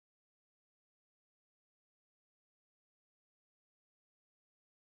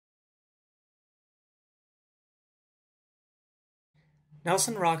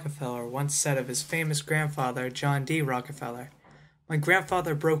Nelson Rockefeller once said of his famous grandfather, John D. Rockefeller, "My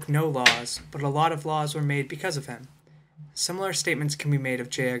grandfather broke no laws, but a lot of laws were made because of him." Similar statements can be made of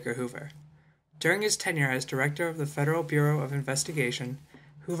J. Edgar Hoover. During his tenure as director of the Federal Bureau of Investigation,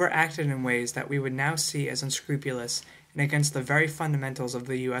 Hoover acted in ways that we would now see as unscrupulous and against the very fundamentals of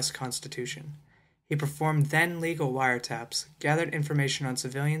the U.S. Constitution. He performed then-legal wiretaps, gathered information on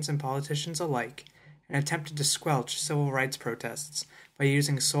civilians and politicians alike, and attempted to squelch civil rights protests by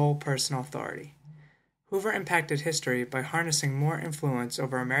using sole personal authority. Hoover impacted history by harnessing more influence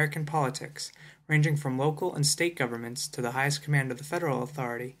over American politics, ranging from local and state governments to the highest command of the federal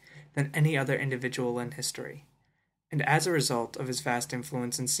authority, than any other individual in history. And as a result of his vast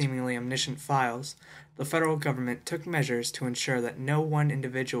influence and seemingly omniscient files, the federal government took measures to ensure that no one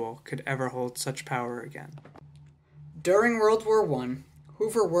individual could ever hold such power again. During World War I,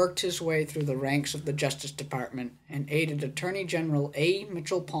 Hoover worked his way through the ranks of the Justice Department and aided Attorney General A.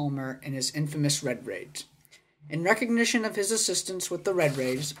 Mitchell Palmer in his infamous Red Raids. In recognition of his assistance with the Red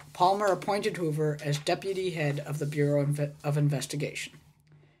Raids, Palmer appointed Hoover as deputy head of the Bureau of Investigation,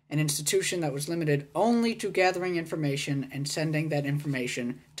 an institution that was limited only to gathering information and sending that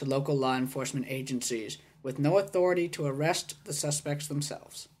information to local law enforcement agencies with no authority to arrest the suspects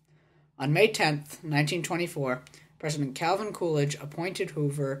themselves. On May 10, 1924, President Calvin Coolidge appointed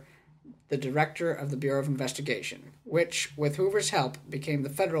Hoover the director of the Bureau of Investigation, which, with Hoover's help, became the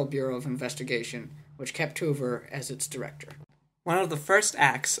Federal Bureau of Investigation, which kept Hoover as its director. One of the first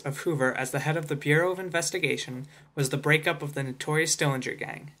acts of Hoover as the head of the Bureau of Investigation was the breakup of the notorious Dillinger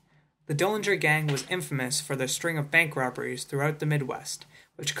Gang. The Dillinger Gang was infamous for their string of bank robberies throughout the Midwest,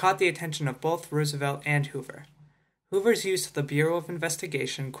 which caught the attention of both Roosevelt and Hoover. Hoover's use of the Bureau of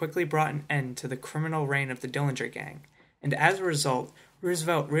Investigation quickly brought an end to the criminal reign of the Dillinger Gang, and as a result,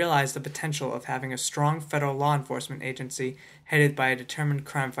 Roosevelt realized the potential of having a strong federal law enforcement agency headed by a determined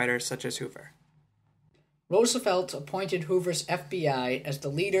crime fighter such as Hoover. Roosevelt appointed Hoover's FBI as the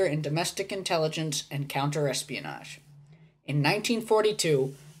leader in domestic intelligence and counter-espionage. In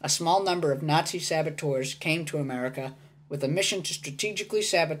 1942, a small number of Nazi saboteurs came to America with a mission to strategically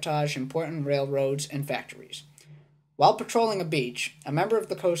sabotage important railroads and factories. While patrolling a beach, a member of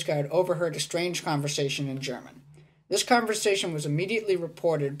the Coast Guard overheard a strange conversation in German. This conversation was immediately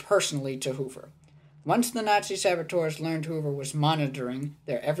reported personally to Hoover. Once the Nazi saboteurs learned Hoover was monitoring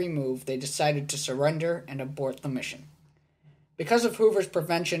their every move, they decided to surrender and abort the mission. Because of Hoover's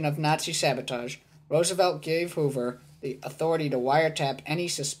prevention of Nazi sabotage, Roosevelt gave Hoover the authority to wiretap any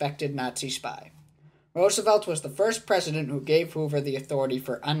suspected Nazi spy. Roosevelt was the first president who gave Hoover the authority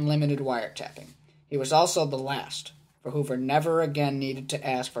for unlimited wiretapping. He was also the last, for Hoover never again needed to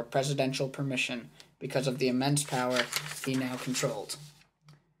ask for presidential permission because of the immense power he now controlled.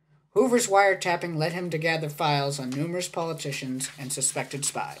 Hoover's wiretapping led him to gather files on numerous politicians and suspected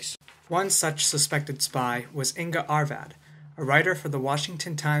spies. One such suspected spy was Inga Arvad, a writer for the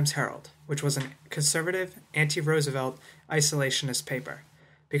Washington Times-Herald, which was a conservative, anti-Roosevelt, isolationist paper.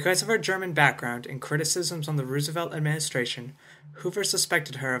 Because of her German background and criticisms on the Roosevelt administration, Hoover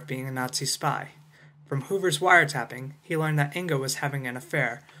suspected her of being a Nazi spy. From Hoover's wiretapping, he learned that Inga was having an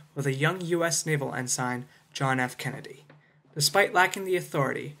affair with a young U.S. naval ensign, John F. Kennedy. Despite lacking the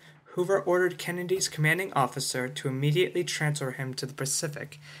authority, Hoover ordered Kennedy's commanding officer to immediately transfer him to the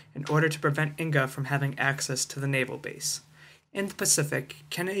Pacific in order to prevent Inga from having access to the naval base. In the Pacific,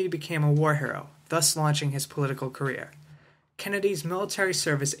 Kennedy became a war hero, thus launching his political career. Kennedy's military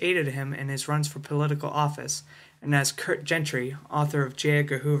service aided him in his runs for political office, and as Kurt Gentry, author of J.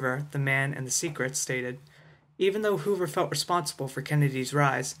 Edgar Hoover, The Man and the Secret, stated, even though Hoover felt responsible for Kennedy's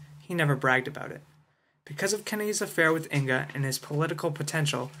rise, he never bragged about it. Because of Kennedy's affair with Inga and his political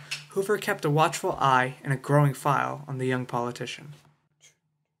potential, Hoover kept a watchful eye and a growing file on the young politician.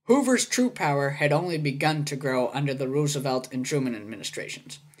 Hoover's true power had only begun to grow under the Roosevelt and Truman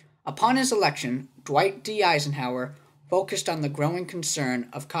administrations. Upon his election, Dwight D. Eisenhower focused on the growing concern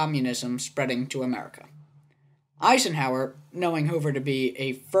of communism spreading to America. Eisenhower, knowing Hoover to be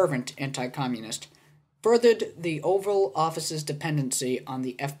a fervent anti-communist, furthered the Oval Office's dependency on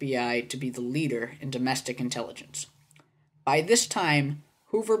the FBI to be the leader in domestic intelligence. By this time,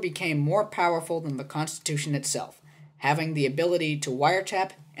 Hoover became more powerful than the Constitution itself, having the ability to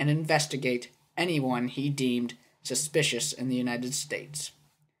wiretap and investigate anyone he deemed suspicious in the United States.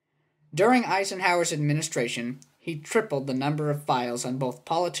 During Eisenhower's administration, he tripled the number of files on both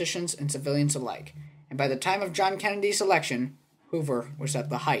politicians and civilians alike, and by the time of John Kennedy's election, Hoover was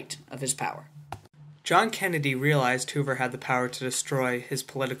at the height of his power. John Kennedy realized Hoover had the power to destroy his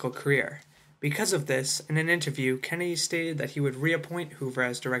political career. Because of this, in an interview, Kennedy stated that he would reappoint Hoover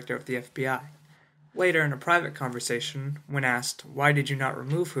as director of the FBI. Later, in a private conversation, when asked, "Why did you not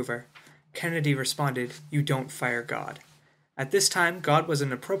remove Hoover?" Kennedy responded, "You don't fire God." At this time, God was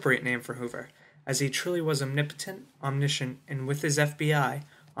an appropriate name for Hoover, as he truly was omnipotent, omniscient, and with his FBI,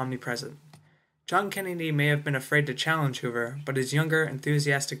 omnipresent. John Kennedy may have been afraid to challenge Hoover, but his younger,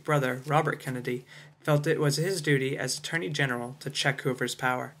 enthusiastic brother, Robert Kennedy, felt it was his duty as Attorney General to check Hoover's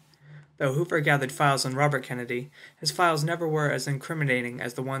power. Though Hoover gathered files on Robert Kennedy, his files never were as incriminating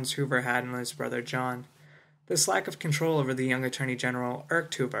as the ones Hoover had on his brother John. This lack of control over the young Attorney General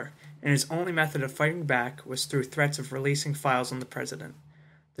irked Hoover, and his only method of fighting back was through threats of releasing files on the president.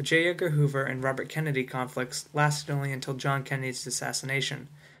 The J. Edgar Hoover and Robert Kennedy conflicts lasted only until John Kennedy's assassination,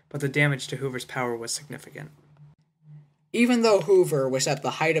 but the damage to Hoover's power was significant. Even though Hoover was at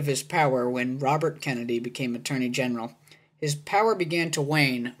the height of his power when Robert Kennedy became Attorney General, his power began to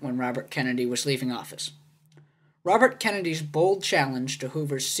wane when Robert Kennedy was leaving office. Robert Kennedy's bold challenge to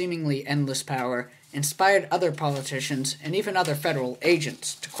Hoover's seemingly endless power inspired other politicians and even other federal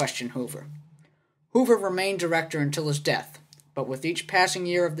agents to question Hoover. Hoover remained director until his death, but with each passing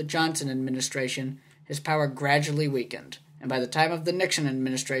year of the Johnson administration, his power gradually weakened, and by the time of the Nixon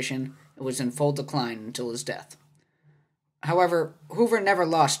administration, it was in full decline until his death. However, Hoover never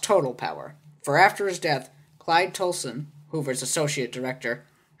lost total power, for after his death, Clyde Tolson, Hoover's associate director,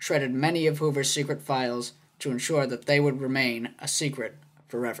 shredded many of Hoover's secret files to ensure that they would remain a secret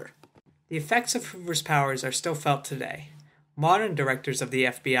forever. The effects of Hoover's powers are still felt today. Modern directors of the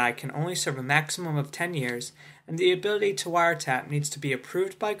FBI can only serve a maximum of 10 years, and the ability to wiretap needs to be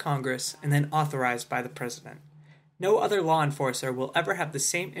approved by Congress and then authorized by the President. No other law enforcer will ever have the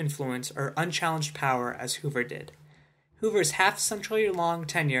same influence or unchallenged power as Hoover did. Hoover's half-century-long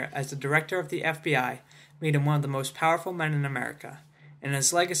tenure as the director of the FBI made him one of the most powerful men in America, and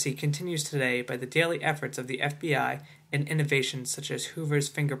his legacy continues today by the daily efforts of the FBI and innovations such as Hoover's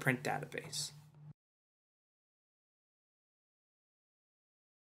fingerprint database.